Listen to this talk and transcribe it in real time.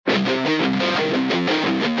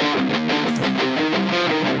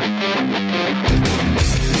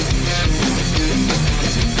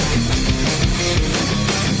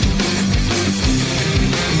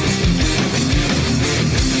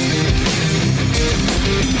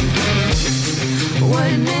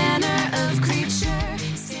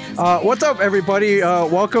What's up, everybody?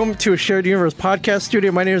 Welcome to a Shared Universe podcast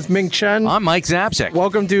studio. My name is Ming Chen. I'm Mike Zapsik.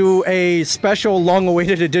 Welcome to a special,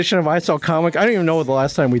 long-awaited edition of I Saw Comic. I don't even know what the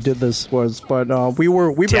last time we did this was, but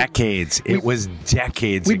decades. It was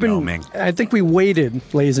decades ago, Ming. I think we waited,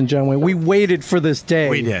 ladies and gentlemen. We waited for this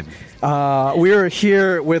day. We did. We are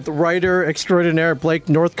here with writer extraordinaire Blake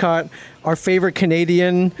Northcott, our favorite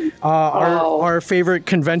Canadian, our favorite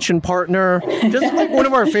convention partner, just like one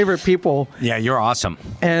of our favorite people. Yeah, you're awesome.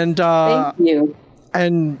 And thank you.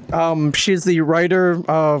 And she's the writer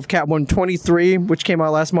of Catwoman 23, which came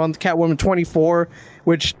out last month, Catwoman 24,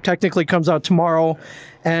 which technically comes out tomorrow.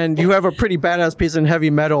 And you have a pretty badass piece in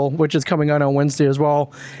Heavy Metal, which is coming out on Wednesday as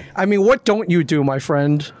well. I mean, what don't you do, my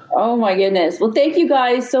friend? Oh, my goodness. Well, thank you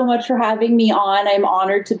guys so much for having me on. I'm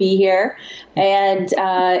honored to be here. And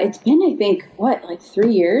it's been, I think, like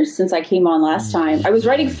 3 years since I came on last time. I was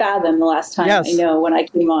writing Fathom the last time, yes. I know, when I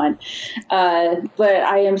came on. But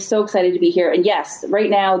I am so excited to be here. And yes,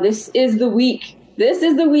 right now, this is the week. This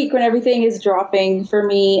is the week when everything is dropping for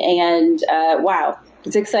me. And wow.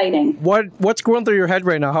 It's exciting. What's going through your head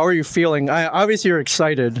right now? How are you feeling? Obviously, you're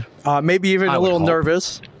excited. Maybe even a little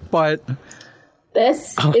nervous, but...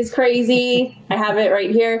 This is crazy. I have it right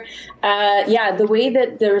here. Yeah, the way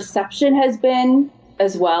that the reception has been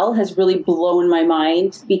as well has really blown my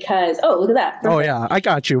mind because, look at that. Perfect. Oh, yeah. I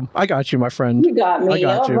got you, my friend. You got me.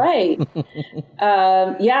 All right.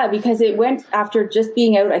 Yeah, because it went after just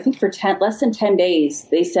being out, I think, for less than 10 days.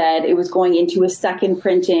 They said it was going into a second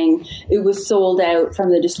printing. It was sold out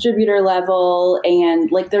from the distributor level.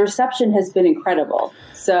 And like the reception has been incredible.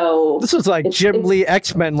 So this is like Jim Lee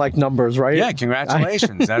X-Men like numbers, right? Yeah,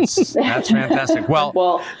 congratulations. That's fantastic.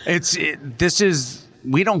 Well,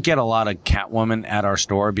 we don't get a lot of Catwoman at our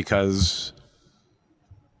store because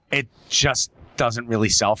it just doesn't really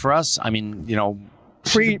sell for us. I mean, you know,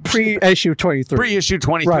 pre-issue 23. Pre-issue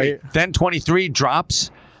 23. Right. Then 23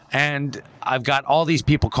 drops and I've got all these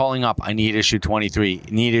people calling up. I need issue 23.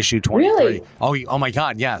 Need issue 23. Really? Oh my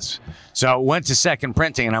God, yes. So it went to second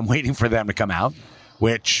printing and I'm waiting for them to come out,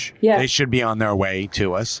 which they should be on their way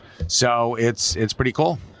to us. So it's pretty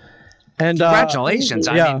cool. And congratulations.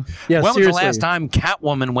 I mean, when was the seriously. last time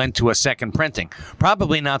Catwoman went to a second printing?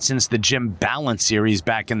 Probably not since the Jim Balance series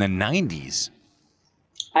back in the 90s.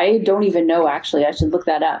 I don't even know, actually. I should look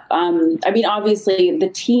that up. I mean, obviously, the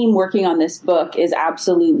team working on this book is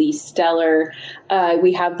absolutely stellar.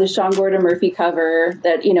 We have the Sean Gordon Murphy cover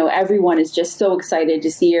that, you know, everyone is just so excited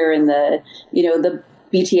to see her in the, you know, the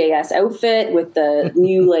BTAS outfit with the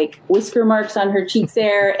new, like, whisker marks on her cheeks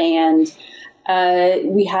there. And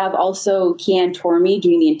we have also Kian Tormey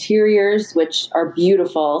doing the interiors, which are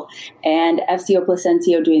beautiful, and FCO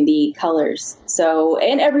Placencio doing the colors. So,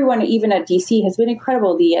 and everyone, even at DC, has been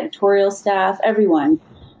incredible. The editorial staff, everyone.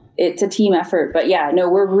 It's a team effort. But yeah, no,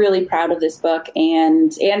 we're really proud of this book.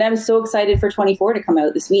 And I'm so excited for 24 to come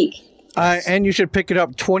out this week. And you should pick it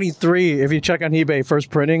up 23 if you check on eBay first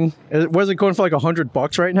printing. Was it going for like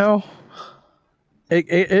 $100 right now?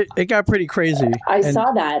 It got pretty crazy. I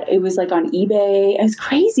saw that. It was like on eBay. It's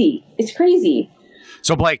crazy. It's crazy.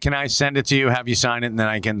 So, Blake, can I send it to you, have you sign it, and then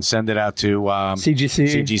I can send it out to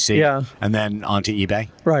CGC? Yeah. And then onto eBay?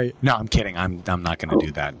 Right. No, I'm kidding. I'm not going to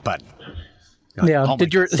do that. But yeah.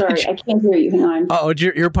 Sorry, I can't hear you. Hang on. Oh,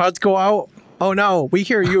 did your pods go out? Oh no, we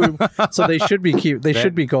hear you. So they should be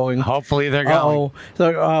should be going. Hopefully they're going.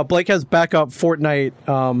 So Blake has backup Fortnite.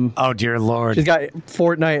 Oh dear Lord. She's got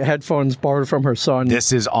Fortnite headphones borrowed from her son.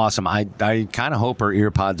 This is awesome. I kind of hope her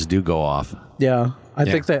ear pods do go off. Yeah. I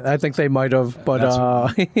think they might have, but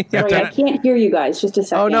Sorry, I can't hear you guys. Just a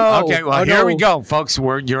second. Oh no! Okay, well here we go, folks.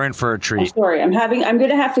 You're in for a treat. I'm sorry, I'm going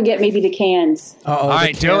to have to get maybe the cans. All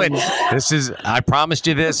right, do it. I promised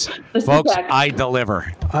you this, folks. I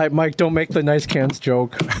deliver. Mike, don't make the nice cans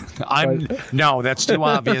joke. No, that's too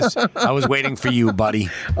obvious. I was waiting for you, buddy.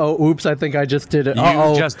 Oh, oops! I think I just did it.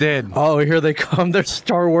 You just did. Oh, here they come. They're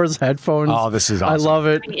Star Wars headphones. Oh, this is awesome. I love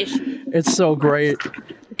it. It's so great.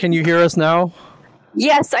 Can you hear us now?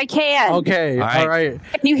 Yes, I can. Okay, all right.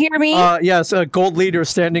 Can you hear me? Yes, Gold Leader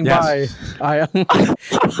standing by.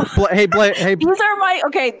 Hey, Blake. Hey,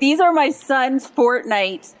 these are my son's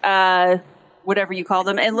Fortnite, whatever you call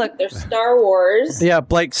them. And look, they're Star Wars. Yeah,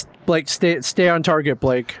 Blake, stay on target,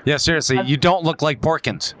 Blake. Yeah, seriously, you don't look like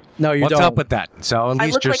Porkins. No, you don't. What's up with that? So at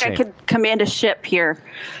least I look like I could command a ship here.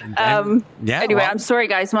 Anyway, I'm sorry,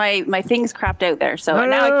 guys. My thing's crapped out there, so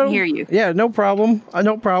now I can hear you. Yeah, no problem.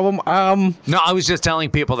 No problem. No, I was just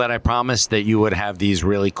telling people that I promised that you would have these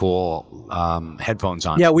really cool headphones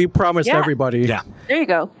on. Yeah, we promised everybody. Yeah. There you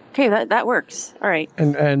go. Okay, that works. All right.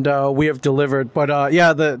 And we have delivered. But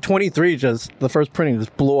the 23 the first printing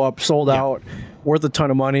just blew up, sold out. worth a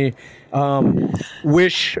ton of money.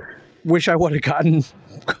 Wish I would have gotten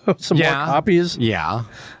some more copies. Yeah.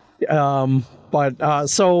 But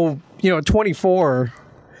so 24.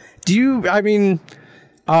 Do you? I mean,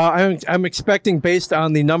 I'm expecting based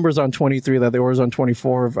on the numbers on 23 that there was on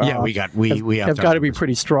 24. We have got to be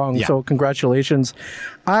pretty strong. Yeah. So congratulations.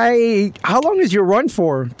 How long is your run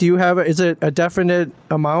for? Do you have? Is it a definite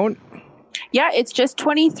amount? Yeah, it's just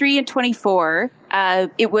 23 and 24.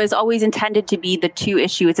 It was always intended to be the 2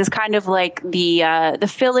 issues. It's kind of like the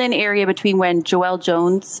fill-in area between when Joelle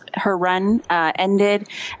Jones, her run ended,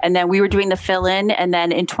 and then we were doing the fill-in, and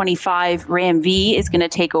then in 25, Ram V is going to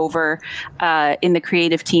take over in the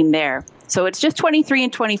creative team there. So it's just 23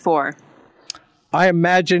 and 24. I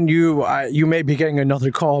imagine you may be getting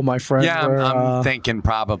another call, my friend. Yeah, I'm thinking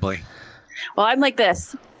probably. Well, I'm like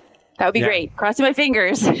this. That would be great. Crossing my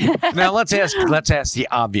fingers. Now let's ask the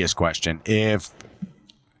obvious question. If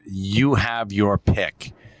you have your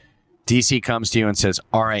pick, DC comes to you and says,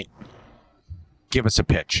 "All right, give us a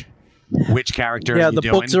pitch. Which character are you the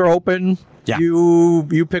doing?" books are open. Yeah.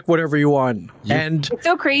 You pick whatever you want. And it's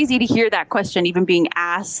so crazy to hear that question even being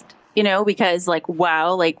asked, because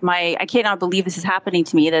wow, I cannot believe this is happening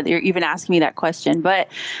to me, that you're even asking me that question. But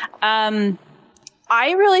I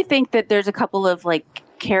really think that there's a couple of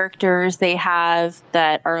characters they have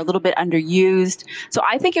that are a little bit underused. So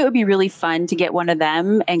I think it would be really fun to get one of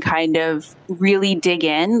them and kind of really dig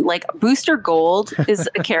in. Booster Gold is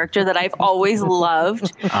a character that I've always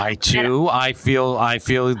loved. I too. I feel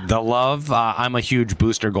the love. I'm a huge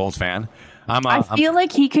Booster Gold fan. I feel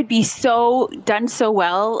like he could be done so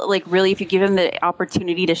well, really, if you give him the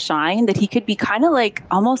opportunity to shine, that he could be kind of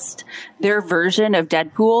almost their version of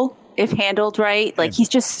Deadpool. If handled right. He's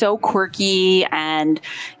just so quirky, and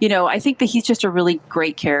I think that he's just a really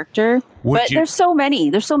great character. There's so many.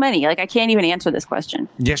 I can't even answer this question.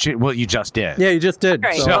 Yes, you just did. Yeah, you just did.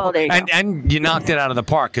 Right. So, there you go. And you knocked it out of the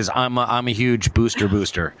park, because I'm a huge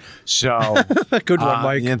booster. So good one,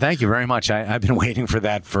 Mike. Yeah, thank you very much. I've been waiting for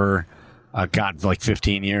that for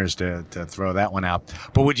 15 years to throw that one out.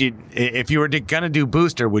 But would you, if you were gonna do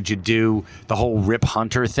Booster, would you do the whole Rip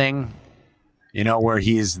Hunter thing? Where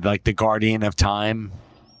he's the guardian of time.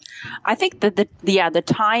 I think that the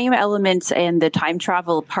time elements and the time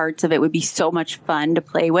travel parts of it would be so much fun to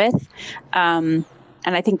play with.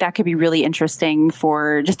 And I think that could be really interesting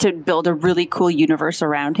for just to build a really cool universe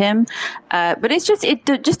around him. But it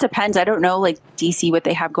just depends. I don't know, DC, what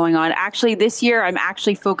they have going on. Actually, this year, I'm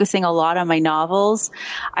actually focusing a lot on my novels.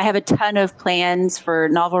 I have a ton of plans for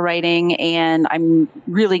novel writing, and I'm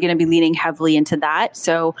really going to be leaning heavily into that.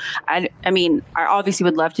 So, I obviously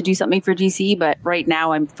would love to do something for DC, but right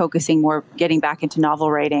now I'm focusing more getting back into novel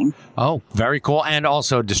writing. Oh, very cool. And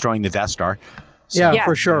also destroying the Death Star. So, yeah,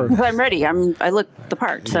 for sure. I'm ready. I look the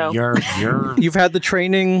part. So you've had the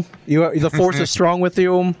training. The force is strong with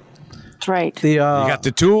you. That's right. You got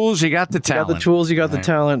the tools. You got the talent. You got the tools. You got the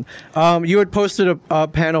talent. You had posted a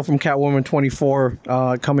panel from Catwoman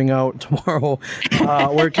 24 coming out tomorrow,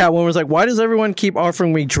 where Catwoman was like, "Why does everyone keep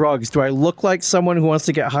offering me drugs? Do I look like someone who wants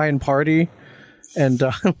to get high and party?" And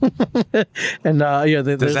does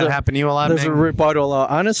that happen to you a lot? There's a rebuttal.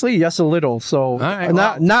 Honestly, yes, a little. So right,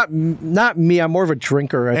 not me. I'm more of a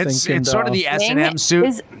drinker. I think it's sort of the S&M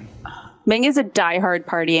suit. Ming is a diehard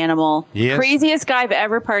party animal. Craziest guy I've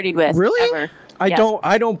ever partied with. Really? Ever.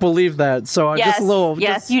 I don't believe that. So yes, just a little.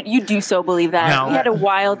 Yes, you do so believe that. No, we had a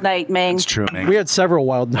wild night, Ming. It's true, Ming. We had several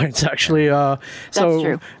wild nights actually. That's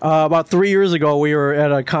true. About 3 years ago, we were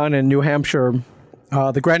at a con in New Hampshire.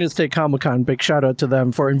 The Granite State Comic-Con, big shout out to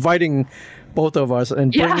them for inviting both of us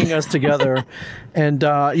and bringing us together. And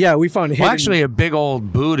we found hidden... Well, actually, a big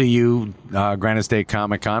old boo to you, Granite State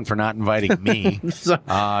Comic-Con, for not inviting me. You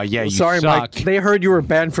Sorry, suck. Mike. They heard you were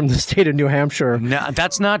banned from the state of New Hampshire. No,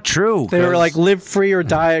 that's not true. They were like, live free or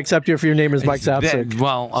die, except if your name is Mike Zapsik.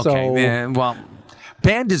 Well, okay.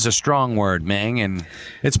 Banned is a strong word, Ming, and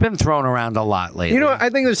it's been thrown around a lot lately. I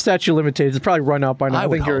think the statute of limitations is probably run out by now. I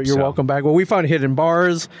think you're welcome back. Well, we found hidden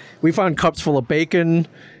bars. We found cups full of bacon.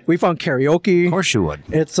 We found karaoke. Of course you would.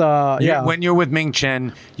 It's When you're with Ming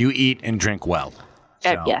Chen, you eat and drink well.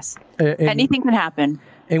 So. Yes. Anything can happen.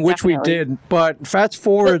 In which we did. But fast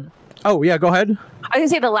forward. Oh, yeah, go ahead. I was going to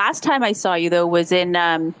say the last time I saw you, though, was in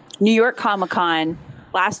New York Comic-Con.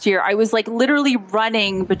 Last year, I was literally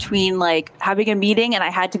running between having a meeting, and I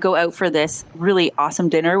had to go out for this really awesome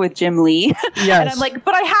dinner with Jim Lee. Yes. And I'm like,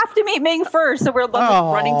 but I have to meet Ming first. So we're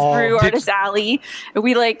running through Artist Alley. And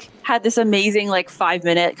we had this amazing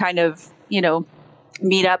 5-minute kind of,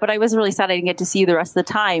 meet up. But I was really sad I didn't get to see you the rest of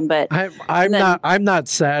the time. But I'm not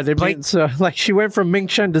sad. It means, like she went from Ming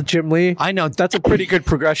Chen to Jim Lee. I know that's a pretty good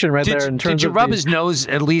progression right there. In terms did you of rub his nose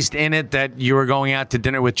at least in it that you were going out to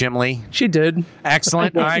dinner with Jim Lee? She did.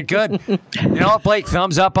 Excellent. All right, good. You know what, Blake?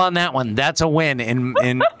 Thumbs up on that one. That's a win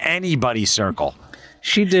in anybody's circle.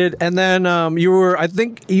 She did, and then I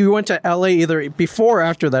think you went to LA either before or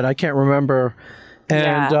after that. I can't remember.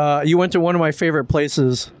 And you went to one of my favorite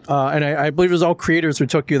places, and I believe it was all creators who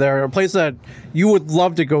took you there. A place that you would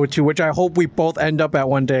love to go to, which I hope we both end up at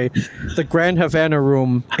one day. The Grand Havana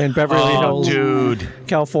Room in Beverly Hills,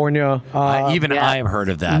 California. I have heard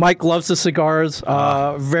of that. Mike loves the cigars.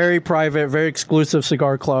 Very private, very exclusive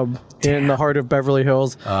cigar club in the heart of Beverly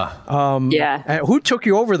Hills. Who took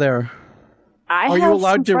you over there? Are you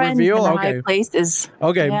allowed to reveal? Okay. My place is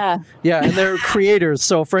okay. Yeah, and they're creators.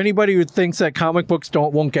 So for anybody who thinks that comic books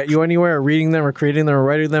won't get you anywhere, or reading them, or creating them, or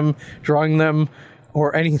writing them, drawing them,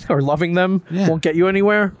 or loving them won't get you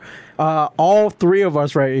anywhere. All three of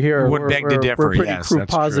us right here would beg to differ. We're pretty proof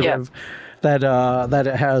positive that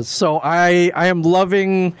it has. So I am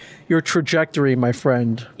loving your trajectory, my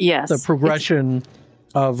friend. Yes, the progression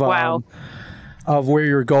of where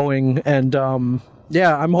you're going, and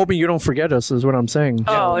yeah, I'm hoping you don't forget us, is what I'm saying.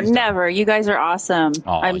 Oh, never. You guys are awesome.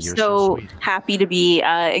 I'm so happy to be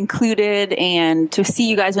included and to see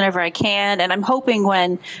you guys whenever I can. And I'm hoping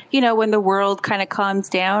when the world kind of calms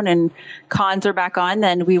down and cons are back on,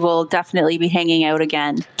 then we will definitely be hanging out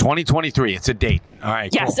again. 2023. It's a date. All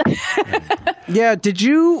right. Yes. Cool. Yeah. Did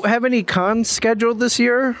you have any cons scheduled this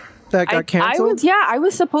year that got canceled? I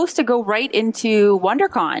was supposed to go right into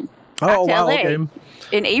WonderCon. Oh, wow. LA. Okay.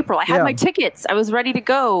 In April. I had my tickets. I was ready to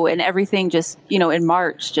go, and everything just, in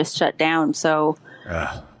March just shut down. So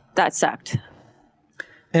that sucked.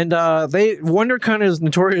 And WonderCon is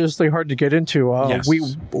notoriously hard to get into. Yes.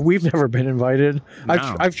 We've never been invited.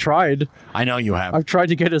 No. I've tried. I know you have. I've tried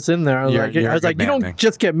to get us in there. I was like, you don't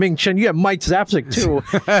just get Ming Chen, you get Mike Zapcic too.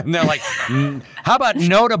 And they're like, how about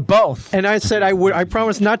no to both? And I said I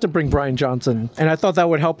promised not to bring Brian Johnson, and I thought that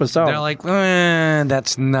would help us out. They're like,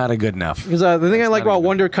 that's not a good enough. Because the thing I like about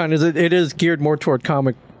WonderCon is it is geared more toward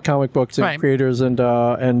comic books and creators and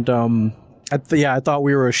I thought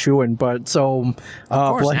we were a shoo-in, but so...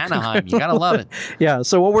 of course, Anaheim. You gotta love it. Yeah,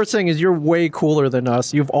 so what we're saying is you're way cooler than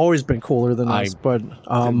us. You've always been cooler than us, but...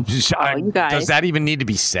 you guys. Does that even need to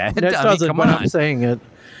be said? It doesn't, but I'm saying it.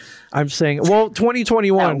 I'm saying... Well,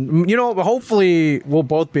 2021, hopefully we'll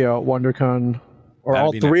both be at WonderCon, or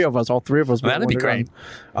all three of us. All three of us. That'd be great.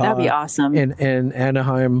 That'd be awesome. In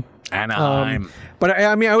Anaheim. But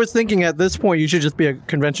I was thinking at this point you should just be a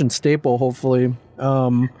convention staple, hopefully.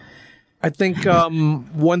 I think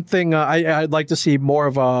one thing I'd like to see more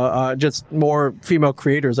of just more female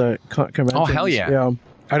creators at conventions. Oh, hell yeah!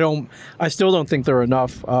 Yeah, I still don't think there are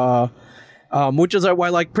enough. Which is why,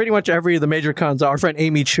 like, pretty much the major cons. Our friend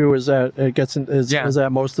Amy Chu is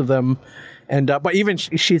at most of them, and but even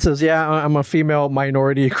she says, "Yeah, I'm a female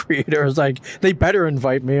minority creator." It's like they better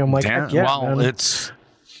invite me. I'm like, man. It's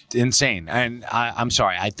insane, and I'm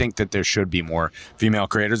sorry. I think that there should be more female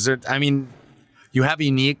creators. You have a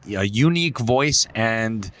unique voice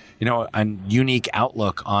and, a unique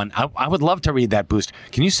outlook on... I would love to read that boost.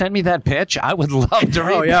 Can you send me that pitch? I would love to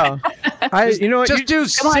read that.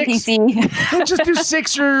 Just do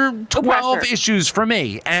 6 or 12 issues for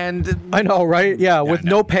me. And I know, right? Yeah, with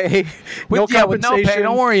no pay, no compensation. With no pay,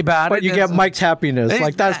 don't worry about it. But you get Mike's happiness.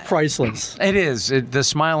 That's priceless. It is. The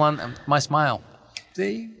smile on my smile.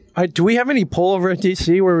 See? Do we have any pull over at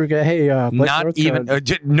DC where we go, hey, not even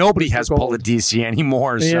nobody has pull at DC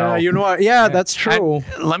anymore. So. Yeah, you know what? Yeah, that's true.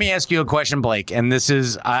 Let me ask you a question, Blake. And this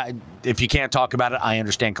is, if you can't talk about it, I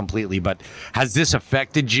understand completely. But has this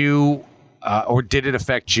affected you, or did it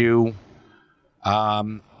affect you,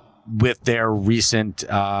 with their recent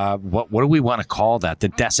what do we want to call that? The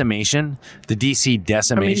decimation, the DC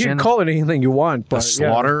decimation. You can call it anything you want, but the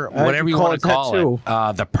slaughter, whatever you want to call it.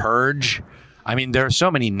 The purge. There are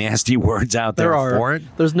so many nasty words out there for it.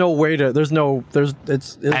 There's no way to. There's no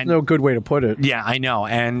good way to put it. Yeah, I know,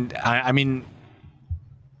 and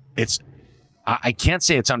it's. I can't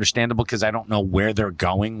say it's understandable because I don't know where they're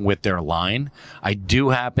going with their line. I do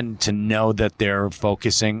happen to know that they're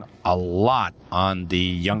focusing a lot on the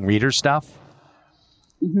young reader stuff.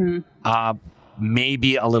 Mm-hmm.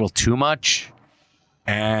 Maybe a little too much.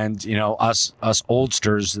 And, us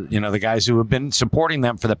oldsters, the guys who have been supporting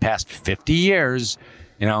them for the past 50 years,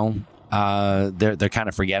 they're kind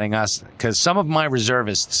of forgetting us. Because some of my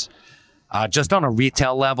reservists, just on a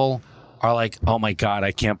retail level, are like, oh, my God,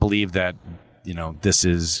 I can't believe that, this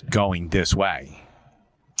is going this way.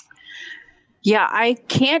 Yeah, I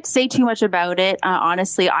can't say too much about it.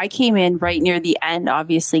 Honestly, I came in right near the end,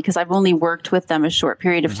 obviously, because I've only worked with them a short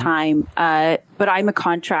period of time. But I'm a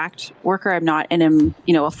contract worker. I'm not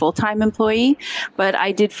a full-time employee. But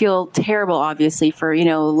I did feel terrible, obviously, for,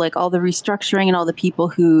 like all the restructuring and all the people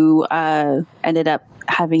who ended up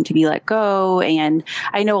having to be let go. And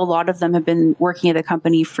I know a lot of them have been working at the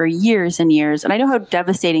company for years and years. And I know how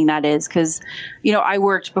devastating that is because, I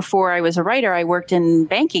worked before I was a writer, I worked in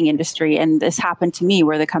banking industry, and this happened to me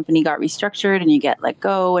where the company got restructured and you get let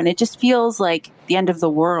go. And it just feels like the end of the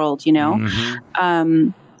world,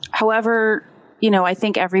 However, I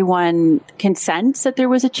think everyone can sense that there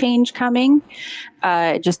was a change coming.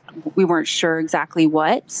 Just we weren't sure exactly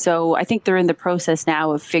what. So I think they're in the process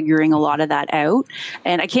now of figuring a lot of that out.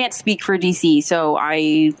 And I can't speak for DC, so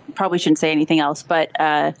I probably shouldn't say anything else. But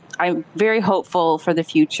I'm very hopeful for the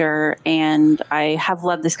future, and I have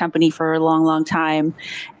loved this company for a long, long time.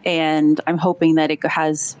 And I'm hoping that it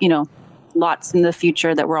has, lots in the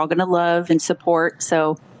future that we're all going to love and support.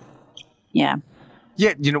 So, yeah.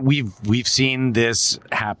 Yeah, we've seen this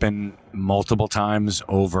happen multiple times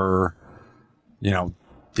over,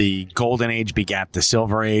 the golden age begat the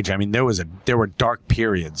silver age. I mean, there were dark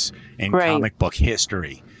periods in comic book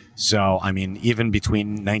history. So, I mean, even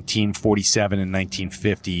between 1947 and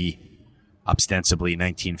 1950, ostensibly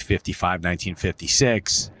 1955,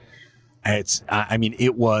 1956,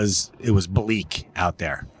 it was bleak out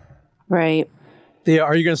there. Right. Yeah,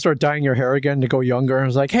 are you going to start dyeing your hair again to go younger? I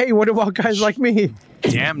was like, hey, what about guys like me?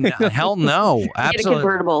 Damn, hell no. Absolutely. Get a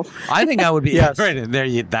convertible. I think I would be. Yes. Right,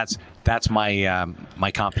 there. That's my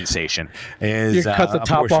my compensation. Is you cut the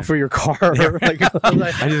top off of your car.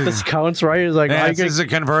 This counts, right? It's like, this is a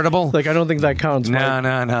convertible. Like, I don't think that counts. No.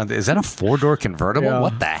 Is that a 4-door convertible? Yeah.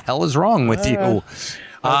 What the hell is wrong with you?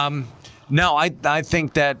 No, I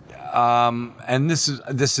think that, and this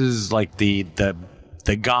is like the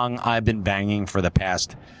gong I've been banging for the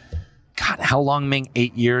past, God, how long, Ming?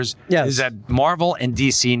 8 years? Yes. Is that Marvel and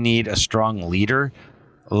DC need a strong leader,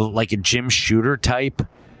 like a Jim Shooter type,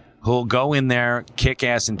 who'll go in there, kick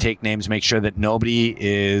ass and take names, make sure that nobody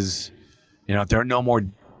is, there are no more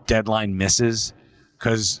deadline misses.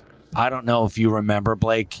 Because I don't know if you remember,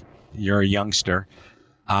 Blake, you're a youngster.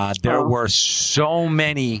 There were so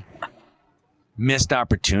many missed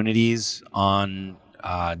opportunities on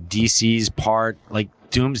DC's part, like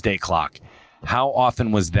Doomsday Clock. How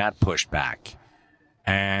often was that pushed back?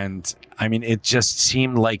 And I mean, it just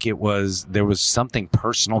seemed like there was something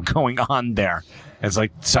personal going on there. It's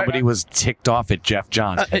like somebody was ticked off at Jeff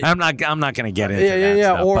Johns. I'm not going to get into that.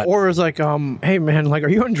 Yeah. Stuff, or it's like, hey man, like, are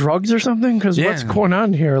you on drugs or something? Because what's going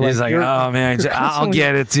on here? He's like, oh man, I'll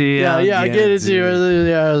get it to you. I get it to you.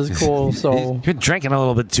 Yeah, it's cool. So you're drinking a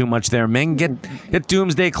little bit too much there, Ming. Get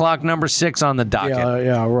Doomsday Clock number 6 on the docket.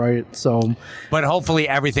 Yeah, right. So, but hopefully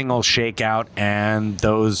everything will shake out, and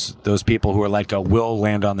those people who are let go will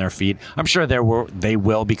land on their feet. I'm sure they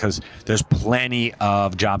will, because there's plenty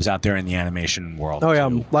of jobs out there in the animation world. Oh yeah,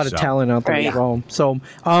 a lot of talent out there as well. So,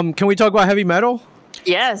 can we talk about heavy metal?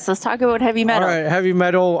 Yes, let's talk about heavy metal. All right, heavy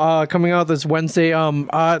metal coming out this Wednesday.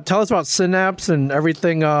 Tell us about Synapse and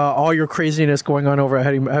everything, all your craziness going on over at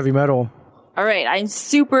heavy metal. All right, I'm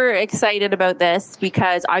super excited about this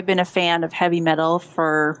because I've been a fan of heavy metal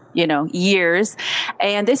for, years.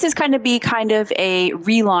 And this is going to be kind of a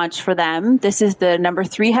relaunch for them. This is the number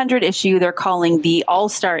 300 issue. They're calling the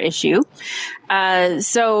All-Star issue.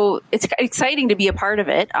 So it's exciting to be a part of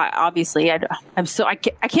it. Obviously, I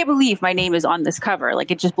can't believe my name is on this cover.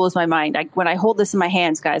 Like, it just blows my mind. When I hold this in my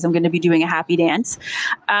hands, guys, I'm going to be doing a happy dance.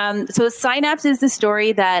 So Synapse is the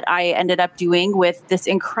story that I ended up doing with this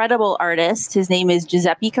incredible artist. His name is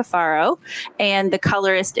Giuseppe Cafaro, and the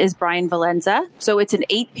colorist is Brian Valenza. So it's an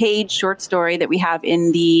 8-page short story that we have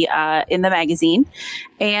in the magazine,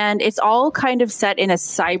 and it's all kind of set in a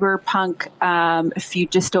cyberpunk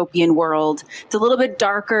dystopian world. It's a little bit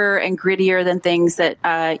darker and grittier than things that,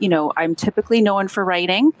 I'm typically known for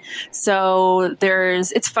writing. So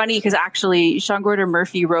it's funny because actually Sean Gordon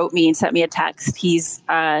Murphy wrote me and sent me a text. He's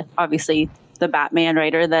obviously the Batman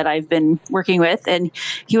writer that I've been working with. And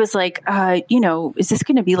he was like, is this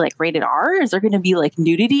going to be like rated R? Is there going to be like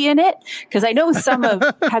nudity in it? Because I know some of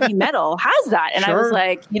heavy metal has that. And I was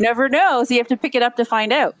like, you never know. So you have to pick it up to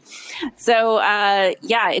find out. So,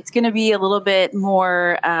 it's going to be a little bit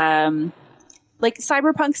more, like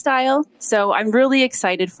cyberpunk style. So I'm really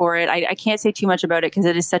excited for it. I can't say too much about it because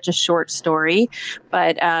it is such a short story,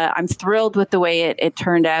 but I'm thrilled with the way it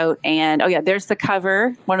turned out. And there's the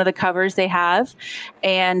cover, one of the covers they have.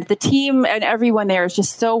 And the team and everyone there is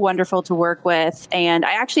just so wonderful to work with. And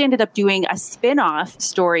I actually ended up doing a spin-off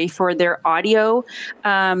story for their audio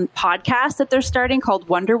podcast that they're starting called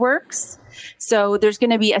Wonderworks. So there's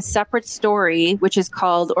going to be a separate story, which is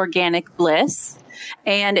called Organic Bliss.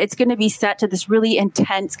 And it's going to be set to this really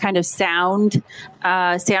intense kind of sound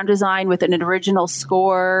design with an original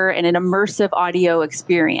score and an immersive audio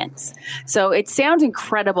experience. So it sounds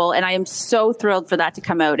incredible, and I am so thrilled for that to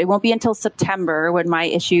come out. It won't be until September when my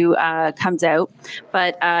issue comes out,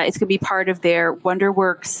 but it's going to be part of their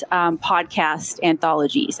Wonderworks podcast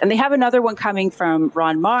anthologies. And they have another one coming from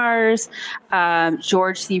Ron Mars,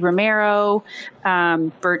 George C. Romero,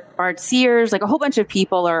 Bart Sears, like a whole bunch of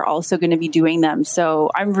people are also going to be doing them.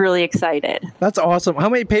 So I'm really excited. That's awesome. How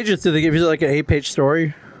many pages did they give you? Like an 8-page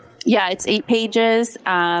story? Yeah, it's 8 pages.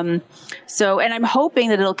 And I'm hoping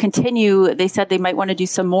that it'll continue. They said they might want to do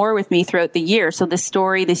some more with me throughout the year. So this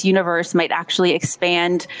story, this universe might actually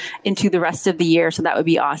expand into the rest of the year. So that would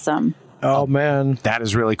be awesome. Oh, man. That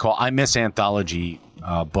is really cool. I miss anthology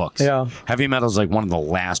books. Yeah. Heavy Metal is like one of the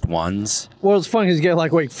last ones. Well, it's fun because you get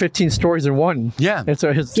like 15 stories in one. Yeah. It's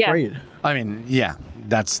great. I mean, yeah,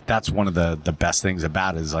 that's one of the best things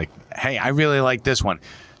about it is like, hey, I really like this one.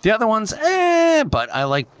 The other ones, but I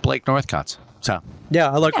like Blake Northcott's. So yeah,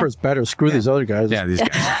 I like hers better. Screw these other guys. Yeah, these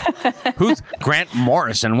guys. Who's Grant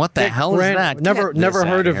Morrison? What the hell is that? Never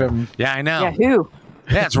heard of him. Yeah, I know. Yeah, who?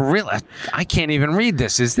 Yeah, it's real. I can't even read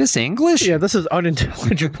this. Is this English? Yeah, this is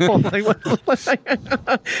unintelligible.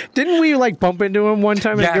 Didn't we like bump into him one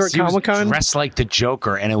time at New York Comic Con? He was dressed like the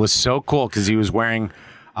Joker, and it was so cool because he was wearing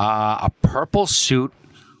a purple suit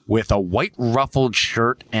with a white ruffled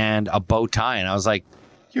shirt and a bow tie, and I was like,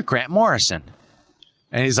 "You're Grant Morrison."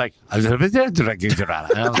 And he's like, and I was like,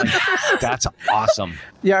 that's awesome.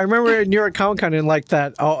 Yeah, I remember at New York Comic Con in like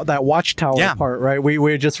that Watchtower part, right?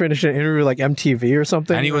 We had just finished an interview like MTV or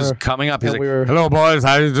something. And he was coming up. He's like, hello, boys.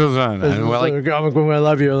 How you doing? And we're like, Comic Con, I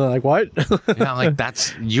love you. And they're like, what? Yeah, I'm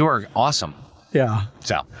like, you're awesome. Yeah.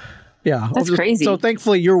 So. Yeah, that's crazy. So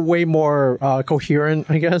thankfully, you're way more coherent,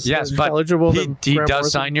 I guess. Yes, but he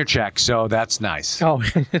does sign your check, so that's nice. Oh,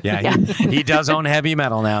 yeah. He does own Heavy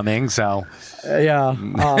Metal now, Ming. So yeah,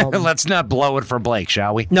 let's not blow it for Blake,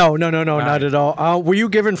 shall we? No, not at all. Were you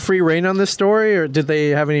given free reign on this story, or did they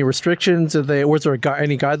have any restrictions? Was there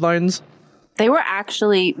any guidelines? They were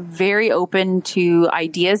actually very open to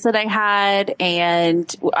ideas that I had.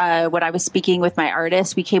 And when I was speaking with my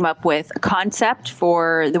artist, we came up with a concept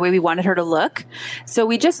for the way we wanted her to look. So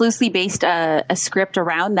we just loosely based a script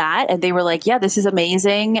around that. And they were like, yeah, this is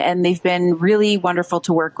amazing. And they've been really wonderful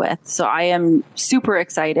to work with. So I am super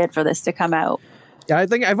excited for this to come out. Yeah, I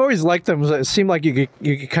think I've always liked them. It seemed like you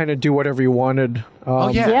could kind of do whatever you wanted.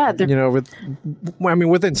 Within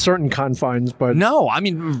certain confines. But no, I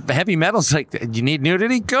mean, Heavy Metal's like, you need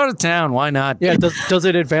nudity? Go to town. Why not? Yeah, does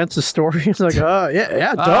it advance the story? It's like, duh.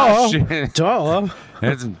 Duh.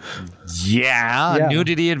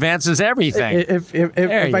 Nudity advances everything. If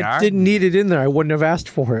I didn't need it in there, I wouldn't have asked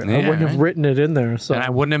for it. I wouldn't have written it in there. So. And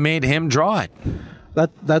I wouldn't have made him draw it.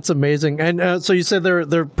 That's amazing. And so you said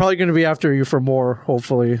they're probably going to be after you for more,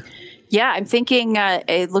 hopefully. Yeah, I'm thinking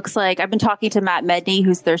it looks like I've been talking to Matt Medney,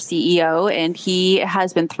 who's their CEO, and he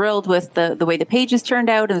has been thrilled with the way the pages turned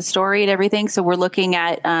out and the story and everything. So we're looking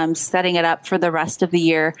at setting it up for the rest of the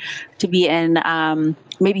year to be in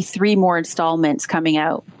maybe 3 more installments coming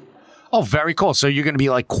out. Oh, very cool. So you're going to be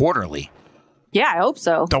like quarterly. Yeah, I hope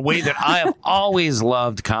so. The way that I have always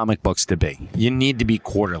loved comic books to be. You need to be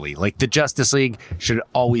quarterly. Like the Justice League should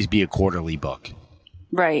always be a quarterly book.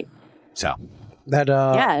 Right. So.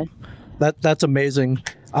 That's amazing.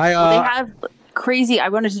 They have crazy. I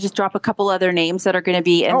wanted to just drop a couple other names that are going to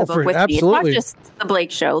be in the book with me. It's not just the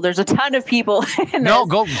Blake Show. There's a ton of people in No,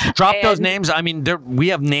 go drop those names. I mean, we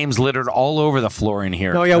have names littered all over the floor in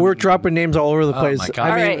here. No, yeah, we're dropping names all over the place. My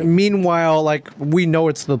God. I mean, meanwhile, like we know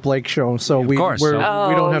it's the Blake Show, so we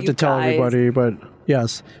don't have to tell everybody, but.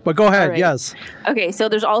 Yes, but go ahead. Right. Yes. Okay, so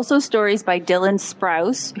there's also stories by Dylan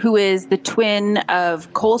Sprouse, who is the twin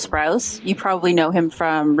of Cole Sprouse. You probably know him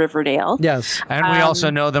from Riverdale. Yes. And we also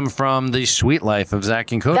know them from The Sweet Life of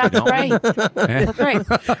Zach and Cody. That's right. That's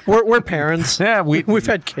right. We're parents. Yeah, we've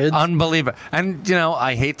had kids. Unbelievable. And,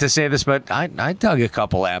 I hate to say this, but I dug a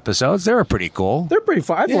couple episodes. They were pretty cool. They're pretty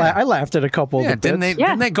fun. I laughed at a couple of the bits.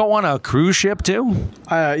 Didn't they go on a cruise ship, too?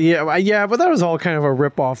 Yeah, but that was all kind of a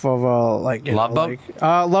ripoff of, Love Boat?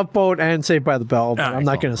 Love Boat and Saved by the Bell, but I'm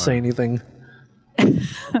not going to say anything.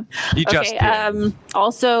 You just did.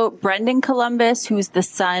 Also, Brendan Columbus, who's the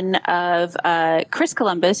son of Chris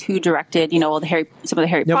Columbus, who directed, some of the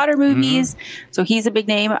Harry Potter movies. Mm-hmm. So he's a big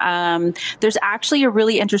name. There's actually a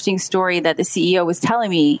really interesting story that the CEO was telling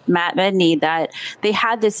me, Matt Medney, that they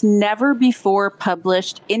had this never before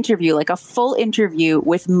published interview, like a full interview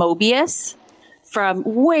with Mobius from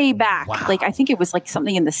way back. Wow. Like, I think it was like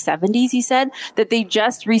something in the 70s, he said, that they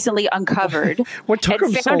just recently uncovered What took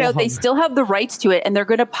and them found so out they long? still have the rights to it and they're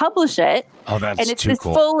going to publish it. Oh, that's And it's too this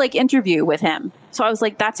cool. full like interview with him. So I was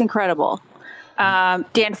like, that's incredible.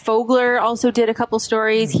 Dan Fogler also did a couple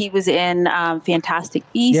stories. He was in Fantastic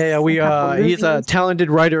Beasts. Yeah. He's a talented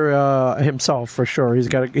writer himself for sure. He's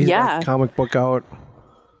got a comic book out.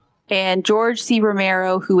 And George C.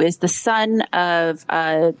 Romero, who is the son of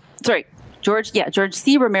George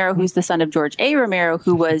C. Romero, who's the son of George A. Romero,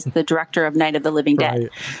 who was the director of Night of the Living Dead. Right.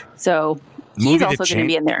 So he's also going to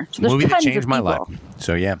be in there. So movie that tons changed of my people. life.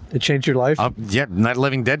 So yeah, It changed your life. Night of the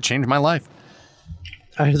Living Dead changed my life.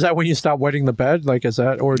 Is that when you stopped wetting the bed? Like, is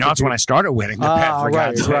that or? No, it's when I started wetting the bed. For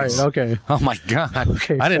God's sakes. Okay. Oh my God!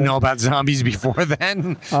 Okay, I didn't fair. know about zombies before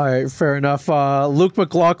then. All right, fair enough. Luke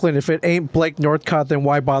McLaughlin, if it ain't Blake Northcott, then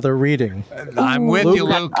why bother reading? I'm with you,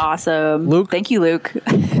 Luke. Awesome. Luke? Thank you, Luke.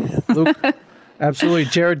 Luke, absolutely.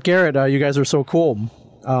 Jared Garrett, you guys are so cool.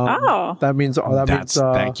 That means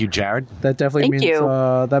Thank you, Jared. That definitely Thank means you.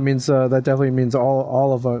 that definitely means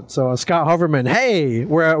all of it. So Scott Hoverman, hey,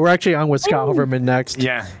 we're actually on with Scott Hoverman next.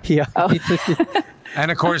 Yeah. Yeah.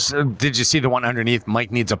 And of course, did you see the one underneath?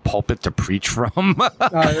 Mike needs a pulpit to preach from.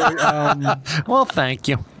 Well, thank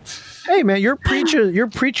you. Hey man, your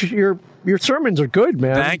sermons are good,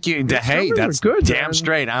 man. Thank you. Hey, sermons that's are good, damn man.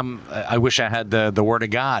 straight. I wish I had the word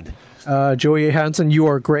of God. Joey Hansen, you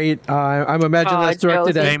are great. I'm imagining that's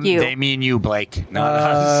directed Joe, at thank you. They mean you, Blake.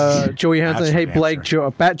 Not Joey Hansen. That's Hey the Blake, answer.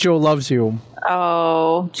 Bat Joe loves you.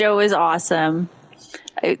 Oh, Joe is awesome.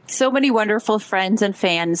 So many wonderful friends and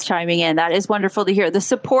fans chiming in. That is wonderful to hear. The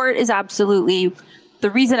support is absolutely the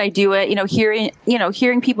reason I do it.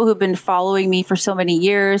 Hearing people who've been following me for so many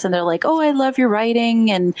years and they're like, "Oh, I love your writing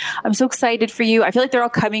and I'm so excited for you." I feel like they're all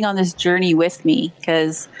coming on this journey with me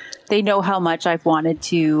because they know how much I've wanted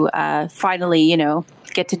to finally,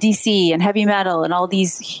 get to DC and heavy metal and all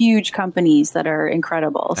these huge companies that are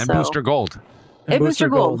incredible. And so, Booster Gold. and Booster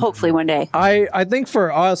Gold, hopefully one day. I think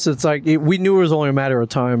for us, it's like we knew it was only a matter of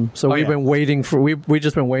time. So we've yeah. been waiting for we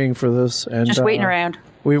just been waiting for this and Just waiting around.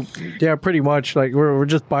 Pretty much. Like we're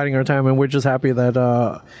just biding our time, and we're just happy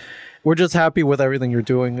that we're just happy with everything you're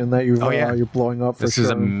doing and that you're blowing up. This for is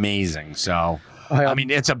sure. amazing. So, I mean,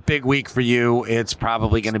 it's a big week for you. It's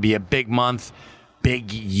probably going to be a big month,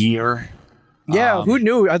 big year. Yeah, who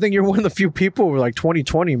knew? I think you're one of the few people who were like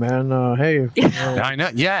 2020, man. Hey, I know.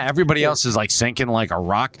 Yeah, everybody else is like sinking like a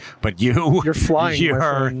rock, but you're flying, my You're,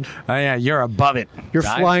 friend. you're above it. You're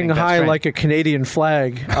I flying think that's high great. like a Canadian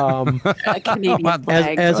flag. A Canadian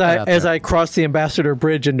flag. As I cross the Ambassador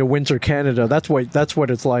Bridge into Windsor, Canada. That's what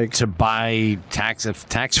it's like. to buy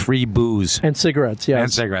tax-free booze And cigarettes, yeah,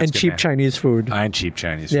 And cigarettes, and good cheap man. Chinese food. and cheap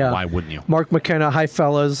Chinese. Yeah. Why wouldn't you? Mark McKenna, hi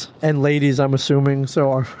fellas and ladies. I'm assuming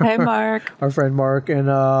so. Hi, Mark. Our friend Mark and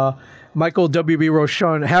Michael WB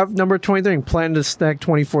Rochon have number 23 and plan to snag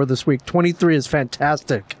 24 this week. 23 is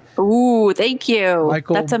fantastic. Ooh, thank you.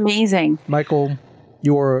 Michael. That's amazing. Michael,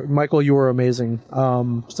 you are amazing.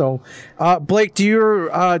 Blake, do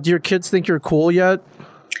your kids think you're cool yet?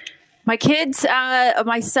 My kids,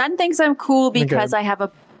 my son thinks I'm cool because Okay.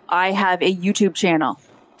 I have a YouTube channel.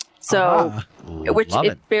 So, which Love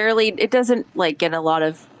it doesn't like get a lot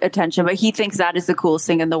of attention, but he thinks that is the coolest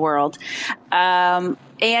thing in the world. And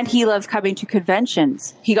he loves coming to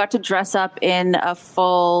conventions. He got to dress up in a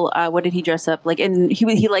full, what did he dress up?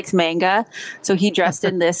 He likes manga. So he dressed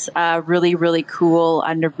in this really, really cool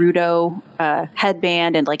Naruto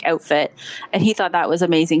headband and like outfit. And he thought that was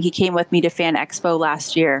amazing. He came with me to Fan Expo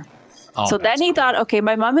last year. Oh, So then he thought, okay,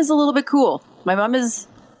 my mom is a little bit cool. My mom is,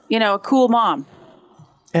 a cool mom.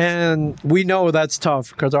 And we know that's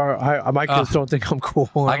tough because my kids don't think I'm cool.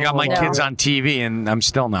 I got my No. kids on TV and I'm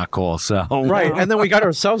still not cool. So Right, and then we got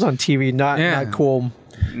ourselves on TV, not cool.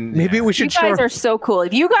 Maybe we You should guys are so cool.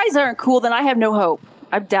 If you guys aren't cool, then I have no hope.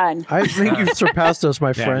 I'm done. I think you've surpassed us, my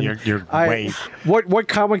Yeah, friend. you're way. What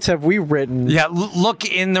comics have we written? Yeah, look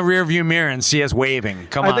in the rearview mirror and see us waving.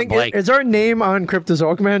 Come I on, think Blake. is our name on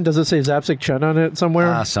Cryptozoic Man? Does it say Zapsik Chen on it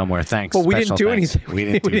somewhere? Somewhere. Thanks. But we didn't Special do thanks. anything. We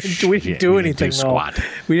didn't do anything. though. squat.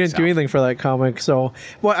 We didn't do anything for that comic. So,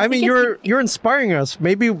 well, I mean, you're inspiring us.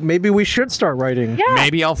 Maybe we should start writing. Yeah.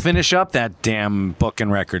 Maybe I'll finish up that damn book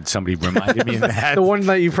and record. Somebody reminded me of that. The one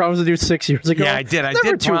that you promised to do 6 years ago. Yeah, I did. I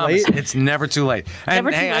Never did too promise. late. It's never too late. And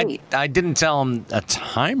Never too late. I didn't tell him a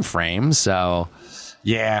time frame, so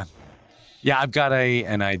yeah. I've got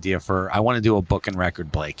an idea I want to do a book and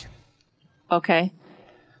record, Blake. Okay.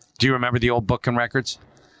 Do you remember the old book and records?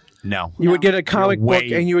 No. You would get a comic book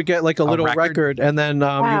and you would get like a little record, and then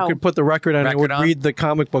you could put the record on and it would read the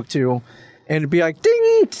comic book too. And it'd be like,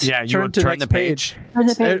 ding! Yeah, you would turn the page.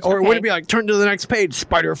 Or would it be like, turn to the next page,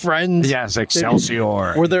 Spider Friends? Yes,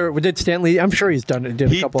 Excelsior. Did Stanley, I'm sure he's done it,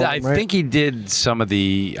 did a couple of them, right? I think he did some of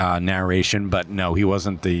the narration, but no, he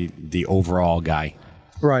wasn't the overall guy.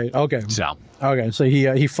 Right, okay. So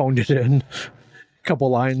he phoned it in.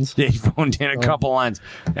 Couple lines. Yeah, he phoned in a couple lines.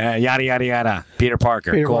 Yada, yada, yada. Peter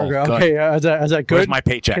Parker. Peter cool. Parker. Okay, is that good? Where's my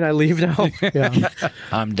paycheck? Can I leave now? Yeah.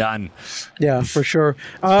 I'm done. Yeah, for sure.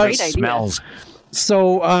 Great smells.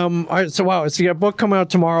 So, wow, so you got a book coming out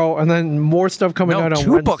tomorrow, and then more stuff coming out on Wednesday.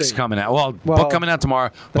 Two books coming out. Well, book coming out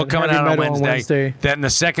tomorrow, book coming out on Wednesday. Then the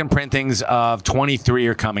second printings of 23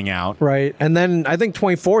 are coming out. Right, and then I think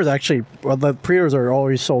 24 is actually, the pre-orders are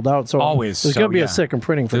already sold out. So always. There's going to be a second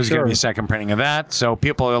printing for sure. There's going to be a second printing of that. So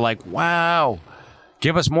people are like, wow,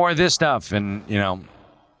 give us more of this stuff. And,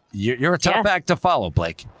 you're a tough act to follow,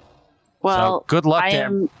 Blake. Well, so good luck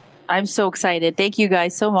there. I'm so excited. Thank you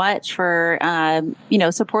guys so much for,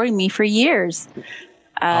 supporting me for years.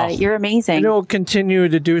 You're amazing. And it'll continue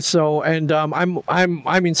to do so. And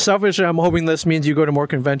selfishly, I'm hoping this means you go to more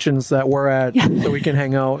conventions that we're at so we can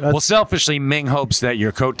hang out. Well, selfishly, Ming hopes that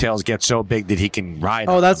your coattails get so big that he can ride.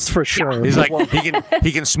 Oh, that's for sure. He's like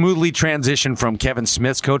he can smoothly transition from Kevin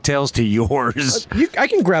Smith's coattails to yours. I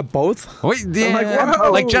can grab both. Wait,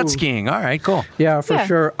 like jet skiing. All right, cool. Yeah, for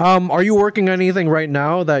sure. Are you working on anything right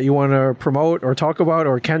now that you want to promote or talk about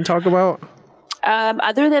or can talk about?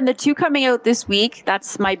 Other than the two coming out this week,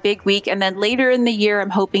 that's my big week. And then later in the year, I'm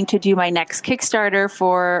hoping to do my next Kickstarter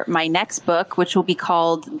for my next book, which will be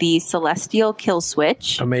called The Celestial Kill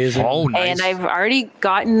Switch. Amazing. Oh, nice. And I've already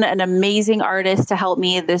gotten an amazing artist to help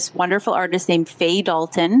me, this wonderful artist named Faye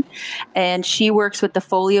Dalton. And she works with the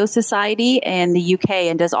Folio Society in the UK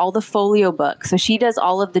and does all the folio books. So she does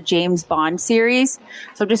all of the James Bond series.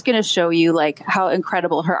 So I'm just going to show you how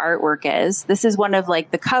incredible her artwork is. This is one of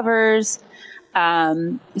the covers.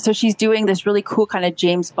 So she's doing this really cool kind of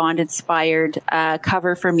James Bond inspired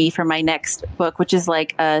cover for me for my next book, which is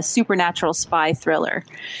like a supernatural spy thriller.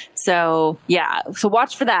 So so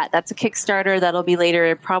watch for that. That's a Kickstarter that'll be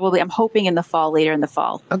later, probably I'm hoping later in the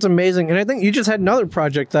fall. That's amazing. And I think you just had another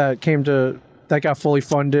project that got fully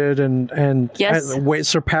funded and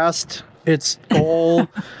surpassed its goal.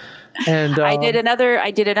 And I did another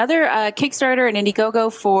Kickstarter and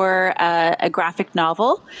Indiegogo for a graphic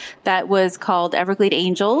novel that was called Everglade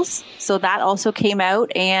Angels. So that also came out,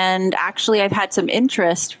 and actually I've had some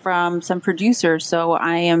interest from some producers. So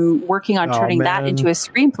I am working on turning that into a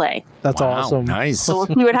screenplay. That's awesome. Nice. So we'll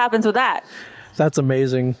see what happens with that. That's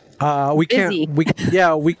amazing. We're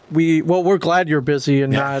glad you're busy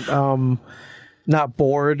and not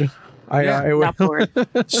bored. Not bored.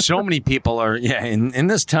 So many people are, in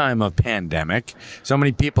this time of pandemic, so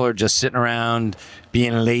many people are just sitting around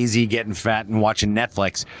being lazy, getting fat, and watching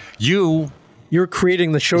Netflix. You're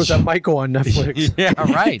creating the shows that might go on Netflix. Yeah,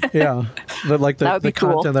 right. Yeah. The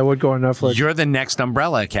content that would go on Netflix. You're the next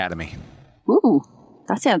Umbrella Academy. Ooh,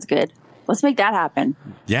 that sounds good. Let's make that happen.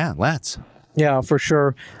 Yeah, let's. Yeah, for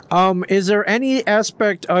sure. Is there any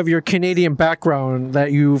aspect of your Canadian background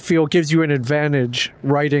that you feel gives you an advantage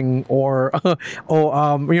writing or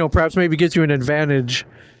perhaps maybe gives you an advantage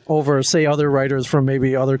over, say, other writers from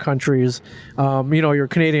maybe other countries? Your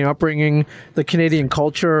Canadian upbringing, the Canadian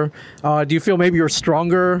culture. Do you feel maybe you're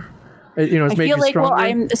stronger? I feel like,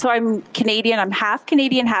 I'm Canadian. I'm half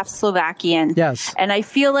Canadian, half Slovakian. Yes. And I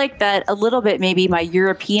feel like that a little bit, maybe my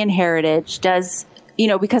European heritage does,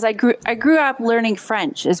 because I grew up learning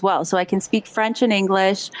French as well. So I can speak French and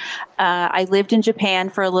English. I lived in Japan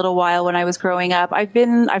for a little while when I was growing up.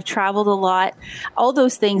 I've traveled a lot. All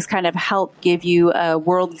those things kind of help give you a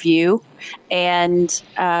worldview. And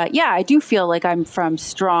I do feel like I'm from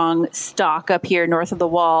strong stock up here north of the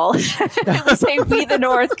wall. Say we the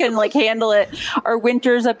North can handle it. Our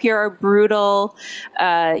winters up here are brutal.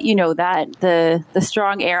 The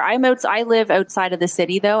strong air. I live outside of the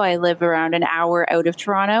city though. I live around an hour out of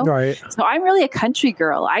Toronto. Right. So I'm really a country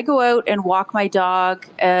girl. I go out and walk my dog,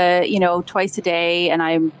 twice a day, and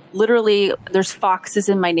I'm literally, there's foxes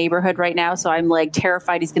in my neighborhood right now, so I'm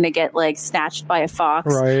terrified he's going to get snatched by a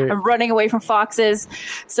fox. Right. I'm running away from foxes.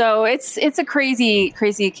 So it's a crazy,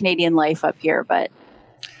 crazy Canadian life up here. But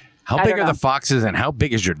how big are the foxes and how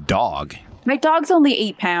big is your dog? My dog's only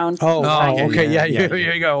 8 pounds. Oh, wow. yeah, Okay. yeah, Yeah.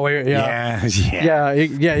 yeah, You go. Yeah.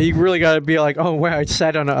 Yeah. You really got to be like, oh, wow, I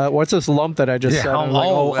sat on what's this lump that I just sat on?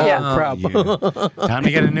 Crap. Yeah. Time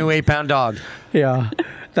to get a new 8-pound dog. Yeah.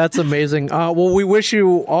 That's amazing. Well, we wish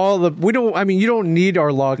you all the. You don't need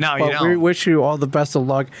our luck. No, but you don't. We wish you all the best of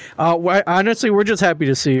luck. Honestly, we're just happy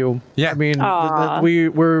to see you. Yeah. I mean,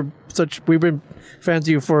 we've been fans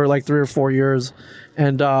of you for like 3 or 4 years,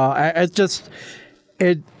 and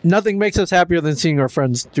nothing makes us happier than seeing our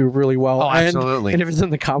friends do really well. Oh, absolutely. And if it's in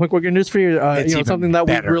the comic book industry, It's something that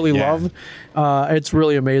better, we really yeah. love, it's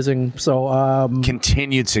really amazing. So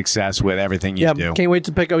Continued success with everything you do. can't wait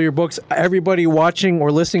to pick up your books. Everybody watching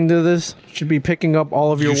or listening to this should be picking up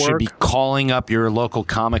all of your You work. should be calling up your local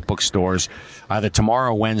comic book stores either tomorrow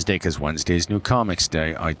or Wednesday, because Wednesday's New Comics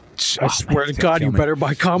Day. I swear to God, you better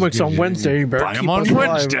buy comics on Wednesday. You better buy keep them on us alive.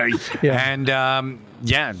 Wednesday. Yeah.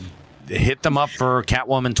 And hit them up for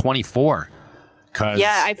Catwoman 24.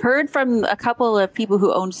 Yeah, I've heard from a couple of people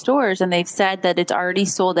who own stores, and they've said that it's already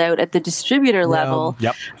sold out at the distributor level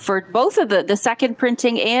for both of the second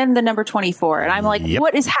printing and the number 24. And I'm like,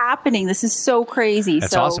 what is happening? This is so crazy.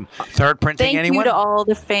 That's awesome. Third printing, thank anyone? you to all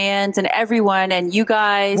the fans and everyone and you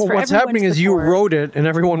guys. Well, what's happening is you wrote it and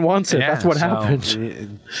everyone wants it. That's what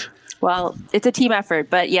happened. Well, it's a team effort,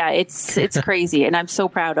 but yeah, it's crazy, and I'm so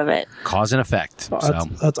proud of it. Cause and effect.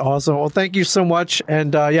 That's awesome. Well, thank you so much,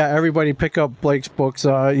 and everybody pick up Blake's books.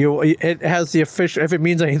 It has the official, if it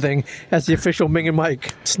means anything, has the official Ming and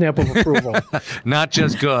Mike stamp of approval. Not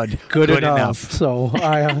just good, good enough. So,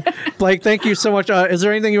 Blake, thank you so much. Is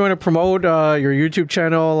there anything you want to promote? Your YouTube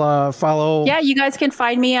channel, follow? Yeah, you guys can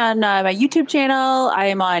find me on my YouTube channel. I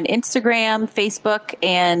am on Instagram, Facebook,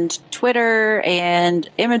 and Twitter, and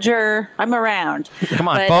Imager. I'm around. Come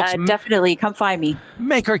on, but, folks. Definitely come find me.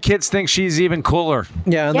 Make our kids think she's even cooler.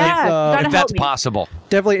 Yeah, if that's possible.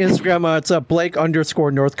 Definitely Instagram. It's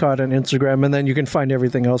Blake_Northcott on Instagram, and then you can find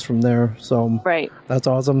everything else from there. So that's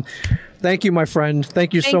awesome. Thank you, my friend.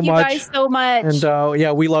 Thank you so much. Thank you guys so much.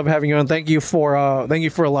 And we love having you on. Thank you for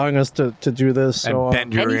allowing us to do this. And so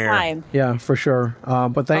bend your ear. Yeah, for sure.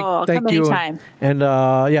 But thank come you. Anytime.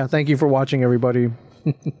 And thank you for watching, everybody.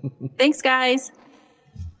 Thanks, guys.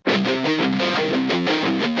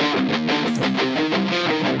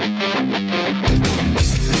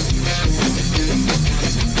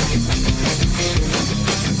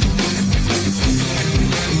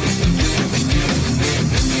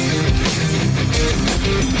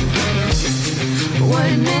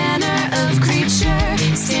 What manner of creature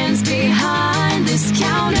stands behind this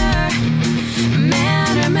counter?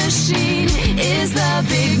 Man or machine is the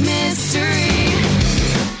big mystery.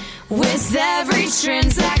 With every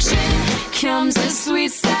transaction comes a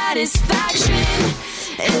sweet satisfaction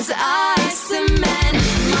as I cement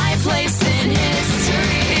my place in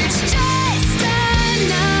history. It's just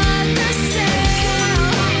another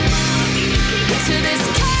sale to this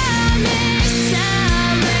comic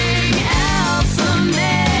selling alpha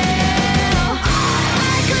male.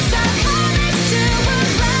 I could sell comics to a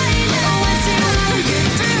blind once you get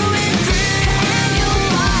through and through, and you'll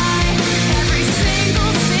buy every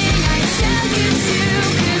single thing I tell you to,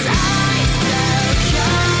 'cause I sell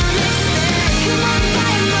comics, babe. Come on,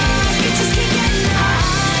 buy more, you just can't get enough.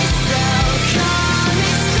 I sell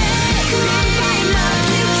comics, babe. Come on, buy more,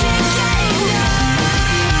 you can't get enough.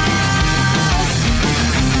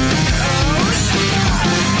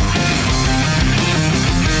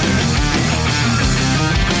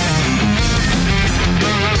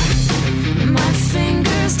 My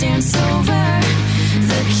fingers dance over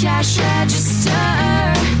the cash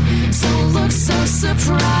register. Don't look so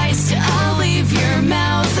surprised, I'll leave your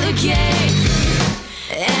mouth agape.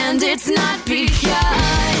 And it's not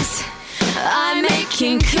because I'm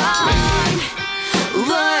making Kong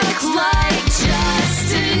look like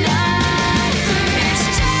just another. It's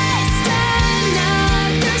just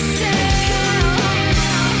another sale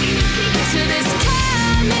to this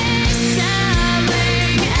comic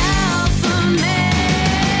selling alpha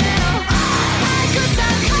male. I could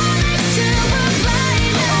sell comics to a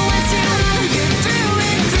blind once you get through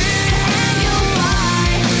and through, and you'll buy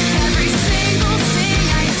every single thing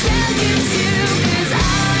I tell you to, 'cause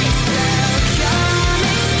I sell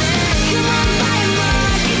comics, babe.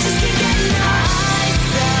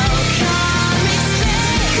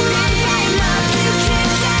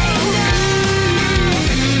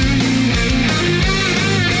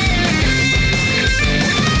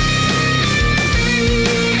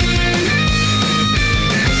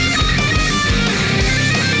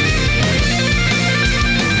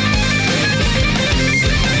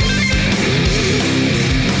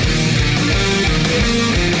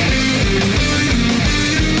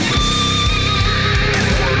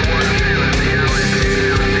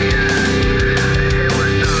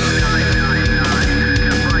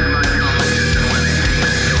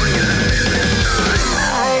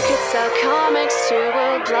 next to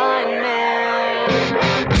a blind man.